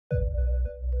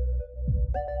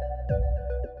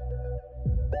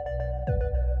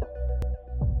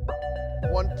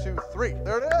1, 2, 3.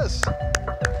 There it is.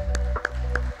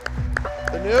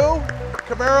 The new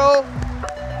Camaro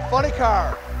funny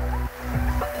car.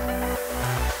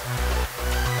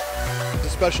 It's a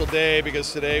special day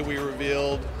because today we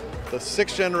revealed the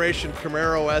 6th generation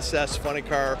Camaro SS funny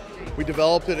car. We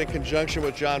developed it in conjunction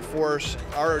with John Force,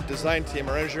 our design team,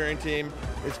 our engineering team.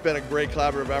 It's been a great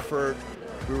collaborative effort.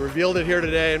 We revealed it here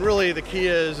today, and really the key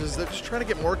is that just trying to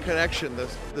get more connection,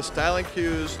 the styling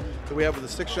cues that we have with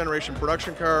the 6th generation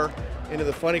production car into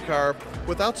the funny car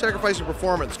without sacrificing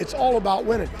performance. It's all about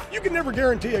winning. You can never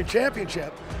guarantee a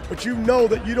championship, but you know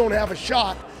that you don't have a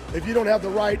shot if you don't have the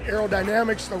right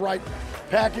aerodynamics, the right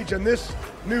package. And this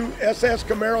new SS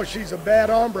Camaro, she's a bad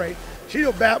hombre. She's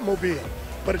a Batmobile,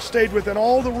 but it stayed within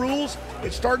all the rules.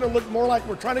 It's starting to look more like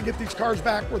we're trying to get these cars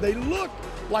back where they look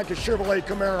like a Chevrolet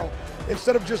Camaro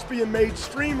instead of just being made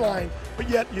streamlined, but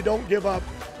yet you don't give up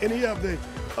any of the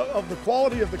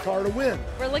quality of the car to win.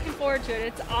 We're looking forward to it.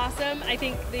 It's awesome. I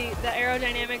think the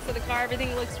aerodynamics of the car,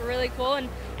 everything looks really cool,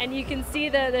 and you can see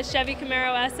the Chevy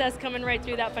Camaro SS coming right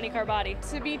through that funny car body.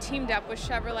 To be teamed up with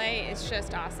Chevrolet is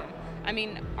just awesome. I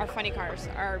mean, our funny cars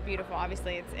are beautiful.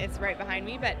 Obviously, it's right behind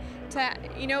me, but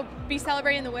to be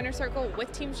celebrating the winner circle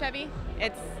with Team Chevy,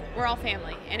 we're all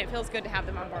family, and it feels good to have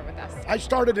them on board with us. I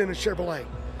started in a Chevrolet.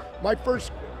 My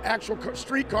first actual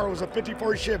street car was a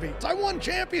 '54 Chevy. I won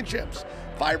championships,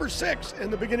 5 or 6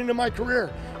 in the beginning of my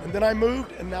career, and then I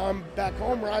moved, and now I'm back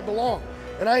home where I belong,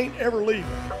 and I ain't ever leaving.